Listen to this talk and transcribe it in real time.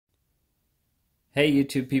Hey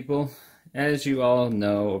YouTube people, as you all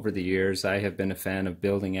know over the years I have been a fan of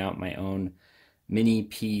building out my own mini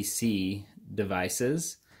PC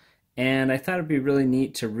devices, and I thought it'd be really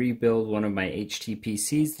neat to rebuild one of my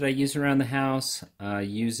HTPCs that I use around the house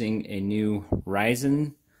using a new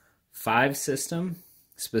Ryzen 5 system,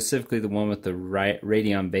 specifically the one with the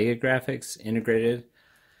Radeon Vega graphics integrated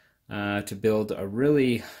to build a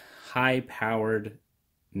really high powered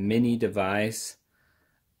mini device.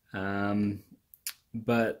 Um,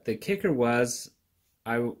 But the kicker was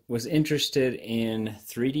I was interested in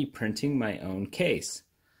 3D printing my own case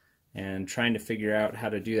and trying to figure out how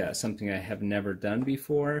to do that, something I have never done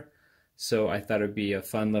before. So I thought it'd be a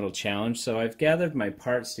fun little challenge. So I've gathered my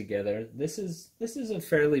parts together. This is a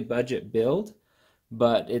fairly budget build,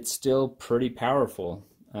 but it's still pretty powerful.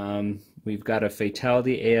 We've got a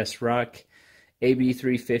Fatality ASRock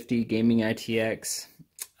AB350 Gaming ITX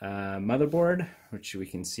motherboard, which we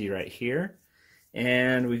can see right here.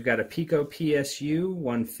 And we've got a Pico PSU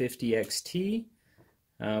 150 XT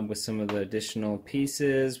with some of the additional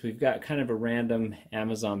pieces. We've got kind of a random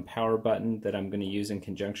Amazon power button that I'm going to use in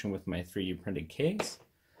conjunction with my 3D printed case.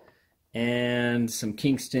 And some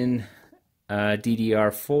Kingston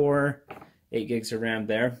DDR4, 8 gigs of RAM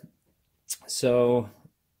there. So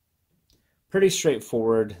pretty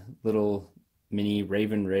straightforward little mini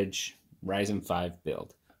Raven Ridge Ryzen 5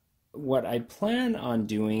 build. What I plan on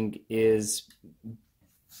doing is,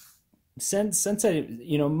 since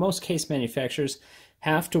most case manufacturers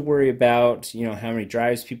have to worry about how many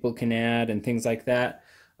drives people can add and things like that.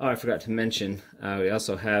 Oh, I forgot to mention, we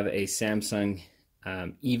also have a Samsung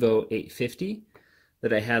Evo 850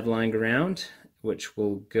 that I had lying around, which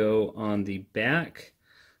will go on the back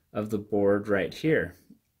of the board right here.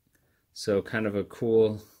 So kind of a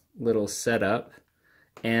cool little setup.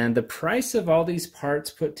 And the price of all these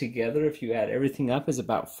parts put together, if you add everything up, is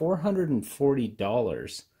about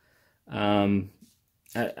 $440. I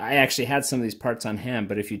actually had some of these parts on hand,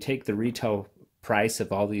 but if you take the retail price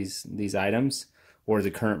of all these items, or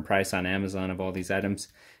the current price on Amazon of all these items,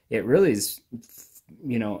 it really is,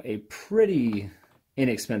 a pretty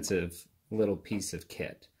inexpensive little piece of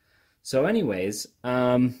kit. So anyways,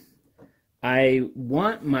 I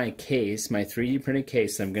want my case, my 3D printed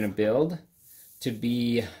case that I'm going to build, to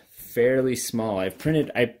be fairly small. I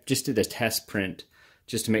just did a test print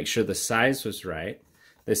just to make sure the size was right.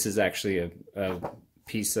 This is actually a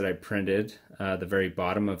piece that I printed, the very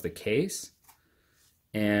bottom of the case.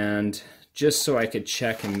 And just so I could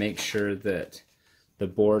check and make sure that the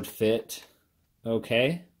board fit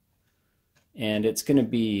okay. And it's gonna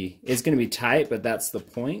be tight, but that's the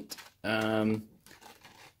point. I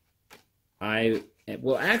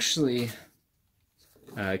will actually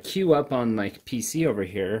queue up on my PC over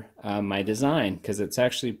here my design, because it's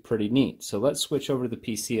actually pretty neat. So let's switch over to the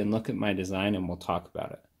PC and look at my design, and we'll talk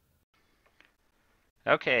about it.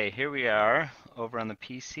 Okay, here we are over on the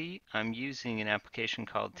PC. I'm using an application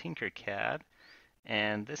called Tinkercad,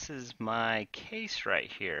 and this is my case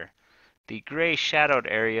right here. The gray shadowed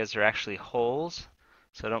areas are actually holes,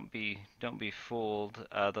 so don't be fooled.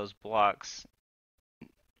 Those blocks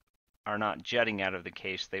are not jutting out of the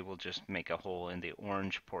case. They will just make a hole in the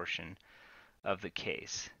orange portion of the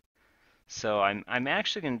case. So I'm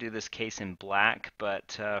actually going to do this case in black,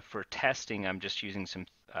 but for testing I'm just using some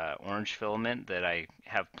orange filament that I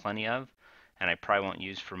have plenty of, and I probably won't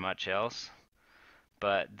use for much else.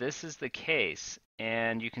 But this is the case,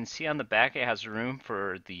 and you can see on the back it has room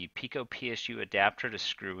for the Pico PSU adapter to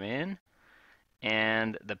screw in,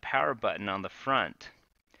 and the power button on the front.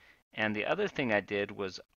 And the other thing I did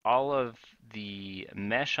was all of the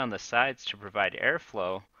mesh on the sides to provide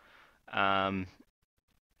airflow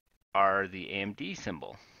are the AMD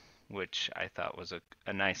symbol, which I thought was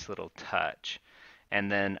a nice little touch.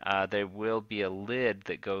 And then there will be a lid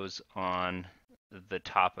that goes on the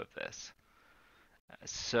top of this.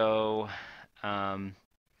 So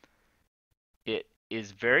it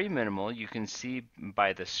is very minimal. You can see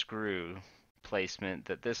by the screw placement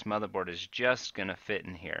that this motherboard is just going to fit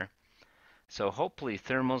in here. So hopefully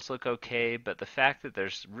thermals look okay, but the fact that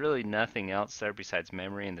there's really nothing else there besides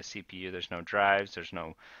memory and the CPU, there's no drives, there's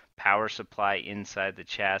no power supply inside the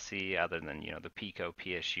chassis other than, the Pico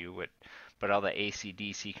PSU, but all the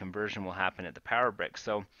AC-DC conversion will happen at the power brick.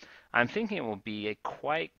 So I'm thinking it will be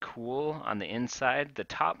quite cool on the inside. The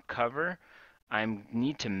top cover I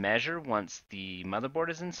need to measure once the motherboard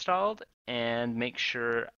is installed and make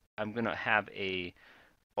sure I'm going to have a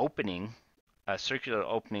circular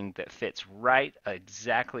opening that fits right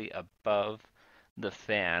exactly above the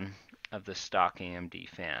fan of the stock AMD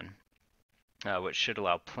fan, which should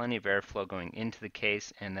allow plenty of airflow going into the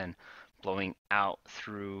case and then blowing out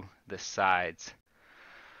through the sides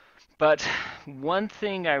But one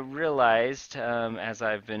thing I realized as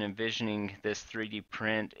I've been envisioning this 3D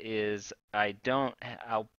print is I don't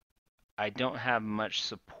have much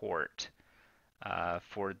support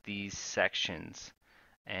for these sections,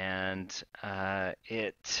 and I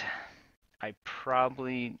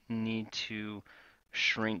probably need to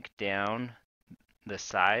shrink down the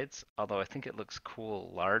sides, although I think it looks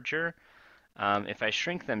cool larger. If I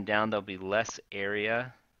shrink them down, there'll be less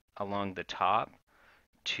area along the top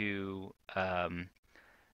to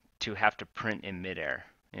have to print in midair.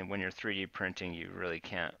 And when you're 3D printing, you really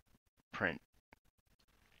can't print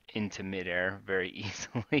into midair very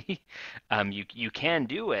easily. You can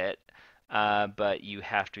do it, but you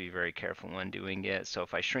have to be very careful when doing it. So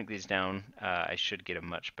if I shrink these down, I should get a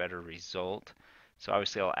much better result. So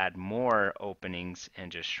obviously I'll add more openings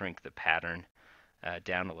and just shrink the pattern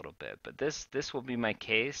down a little bit. But this will be my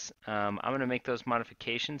case. I'm going to make those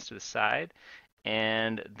modifications to the side,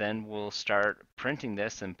 and then we'll start printing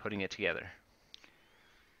this and putting it together.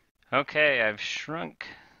 Okay, I've shrunk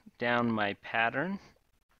down my pattern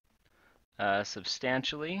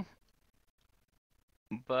substantially,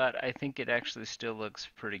 but I think it actually still looks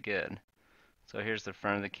pretty good. So here's the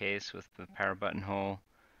front of the case with the power button hole,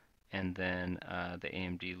 and then the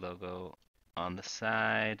AMD logo on the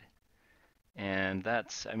side. And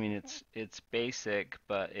that's, I mean, it's basic,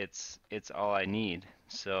 but it's all I need.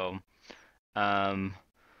 So what I'm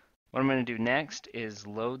going to do next is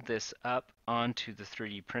load this up onto the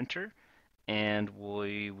 3D printer, and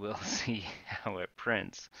we will see how it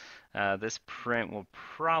prints. This print will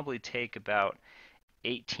probably take about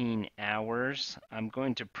 18 hours. I'm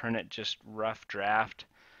going to print it just rough draft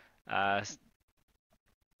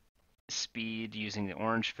speed using the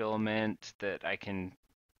orange filament that I can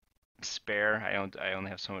spare. I only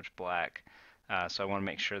have so much black, so I want to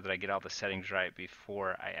make sure that I get all the settings right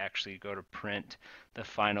before I actually go to print the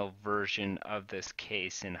final version of this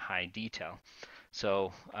case in high detail.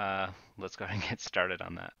 So let's go ahead and get started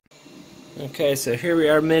on that. Okay, so here we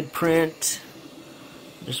are mid-print.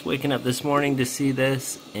 Just waking up this morning to see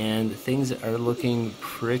this, and things are looking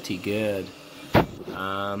pretty good.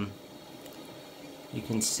 You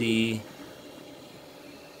can see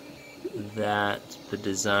that the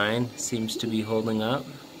design seems to be holding up.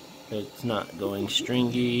 It's not going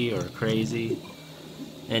stringy or crazy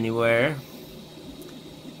anywhere.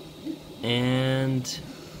 And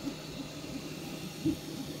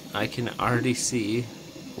I can already see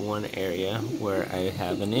one area where I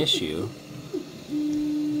have an issue,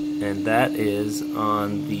 and that is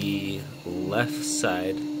on the left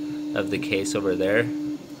side of the case over there.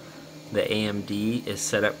 The AMD is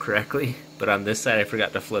set up correctly, but on this side I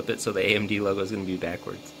forgot to flip it, so the AMD logo is going to be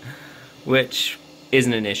backwards, which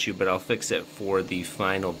isn't an issue, but I'll fix it for the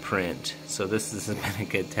final print. So this has been a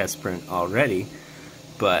good test print already,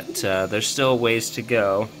 but there's still ways to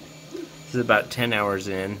go. This is about 10 hours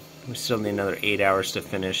in. We still need another 8 hours to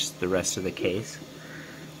finish the rest of the case.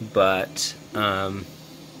 But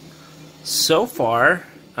so far,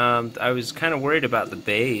 I was kind of worried about the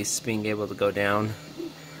base being able to go down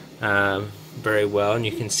very well, and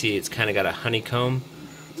you can see it's kind of got a honeycomb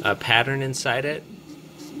pattern inside it.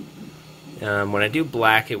 When I do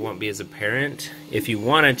black, it won't be as apparent. If you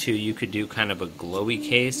wanted to, you could do kind of a glowy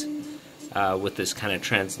case with this kind of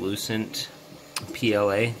translucent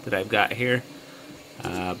PLA that I've got here.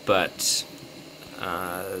 But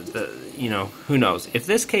you know, who knows? If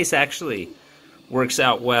this case actually works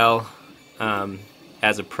out well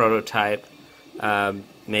as a prototype,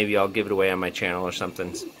 maybe I'll give it away on my channel or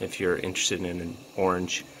something if you're interested in an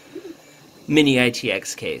orange Mini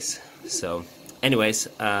ITX case. So anyways,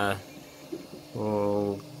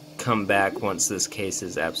 we'll come back once this case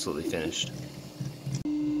is absolutely finished.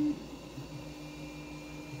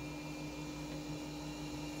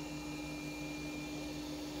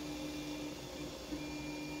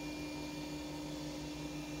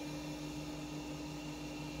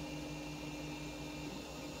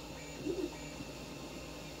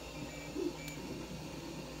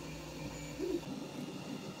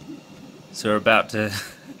 So we're about to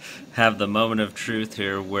have the moment of truth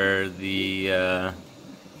here where the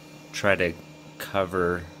try to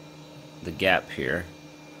cover the gap here.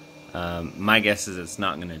 My guess is it's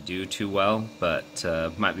not going to do too well, but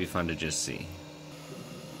might be fun to just see.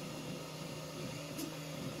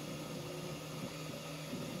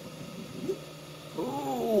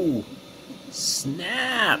 Ooh!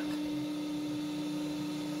 Snap!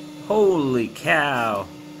 Holy cow!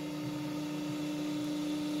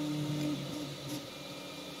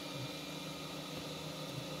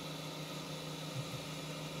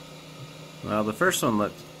 Well, the first one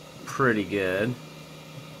looked pretty good.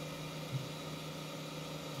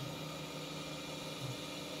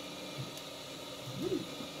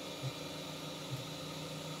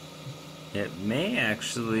 it may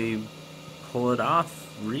actually pull it off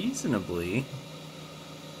reasonably.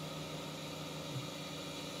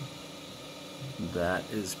 That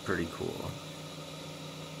is pretty cool.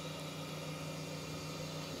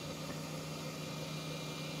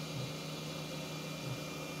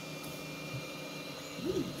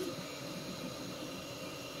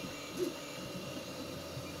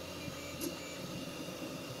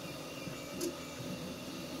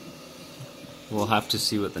 We'll have to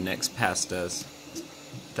see what the next pass does.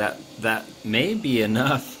 That may be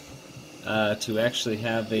enough to actually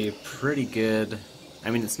have a pretty good, I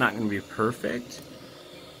mean, it's not going to be perfect.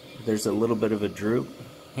 There's a little bit of a droop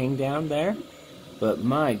hang down there, but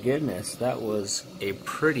my goodness, that was a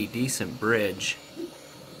pretty decent bridge.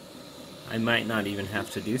 I might not even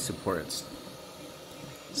have to do supports.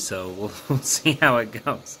 So we'll see how it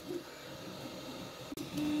goes.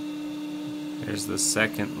 There's the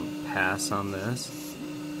second pass on this.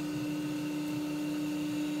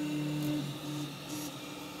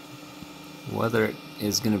 Whether it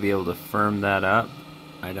is going to be able to firm that up,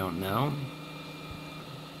 I don't know.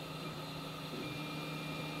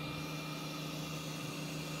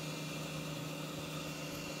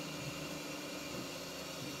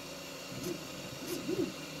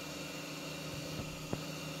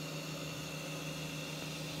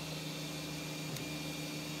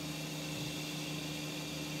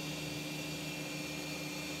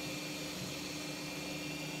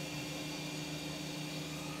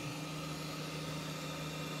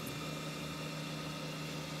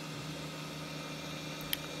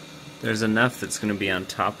 There's enough that's going to be on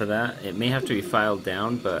top of that. It may have to be filed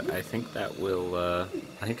down, but I think that will,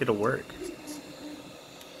 I think it'll work.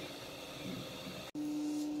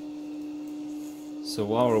 So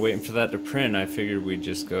while we're waiting for that to print, I figured we'd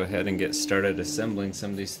just go ahead and get started assembling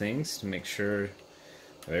some of these things to make sure we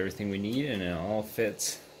have everything we need and it all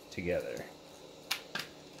fits together.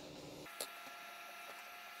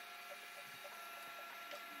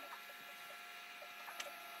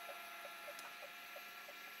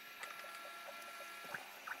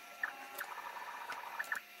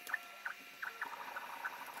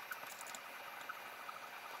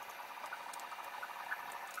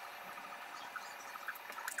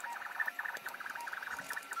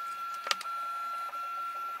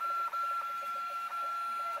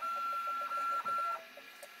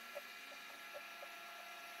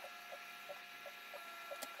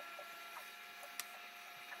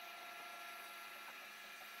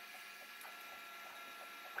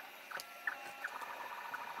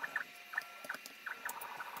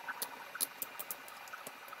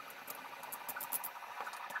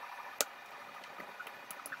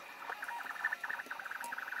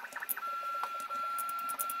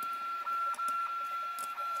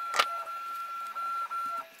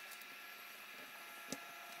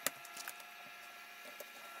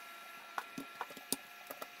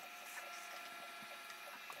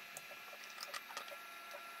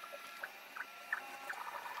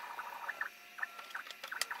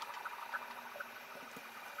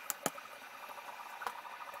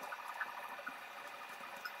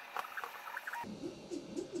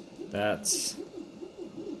 That's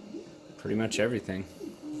pretty much everything.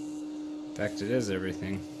 In fact, it is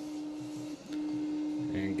everything.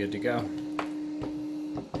 And good to go.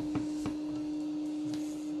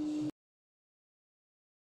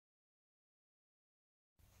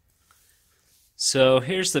 So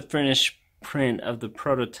here's the finished print of the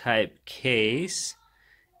prototype case,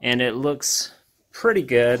 and it looks pretty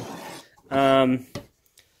good.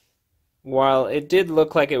 While it did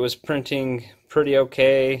look like it was printing pretty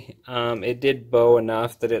okay, it did bow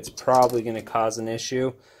enough that it's probably going to cause an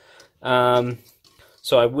issue.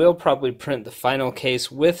 So I will probably print the final case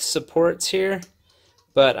with supports here,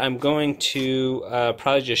 but I'm going to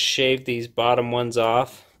probably just shave these bottom ones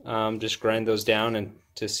off, just grind those down and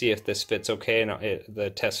to see if this fits okay and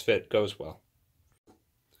the test fit goes well.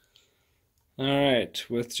 Alright,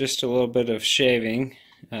 with just a little bit of shaving,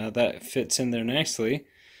 that fits in there nicely.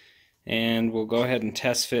 And we'll go ahead and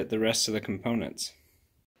test fit the rest of the components.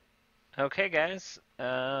 Okay guys,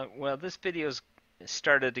 well this video's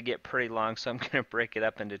started to get pretty long, so I'm going to break it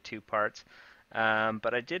up into two parts.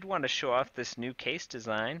 But I did want to show off this new case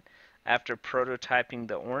design. After prototyping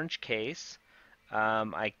the orange case,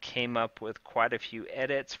 I came up with quite a few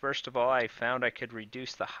edits. First of all, I found I could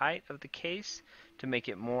reduce the height of the case to make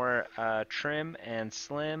it more trim and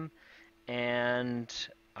slim, and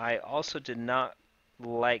I also did not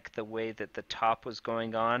like the way that the top was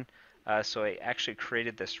going on, so I actually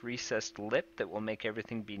created this recessed lip that will make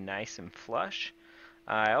everything be nice and flush.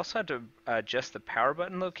 I also had to adjust the power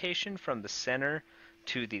button location from the center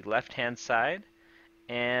to the left hand side,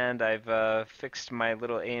 and I've fixed my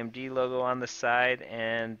little AMD logo on the side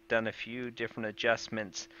and done a few different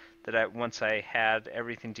adjustments that once I had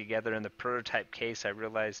everything together in the prototype case, I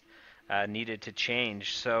realized needed to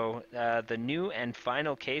change. So the new and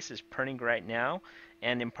final case is printing right now,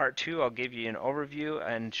 and in part two I'll give you an overview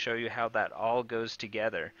and show you how that all goes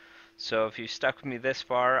together. So if you stuck with me this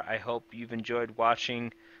far, I hope you've enjoyed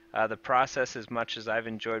watching the process as much as I've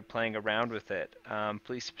enjoyed playing around with it.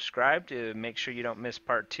 Please subscribe to make sure you don't miss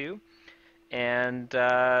part two, and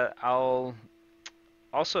I'll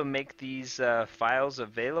also make these files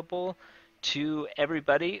available to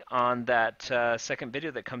everybody on that second video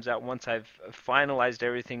that comes out once I've finalized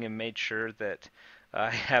everything and made sure that I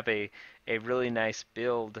have a really nice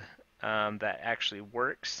build that actually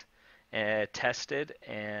works, tested,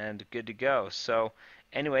 and good to go. So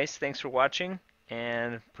anyways, thanks for watching,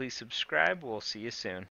 and please subscribe. We'll see you soon.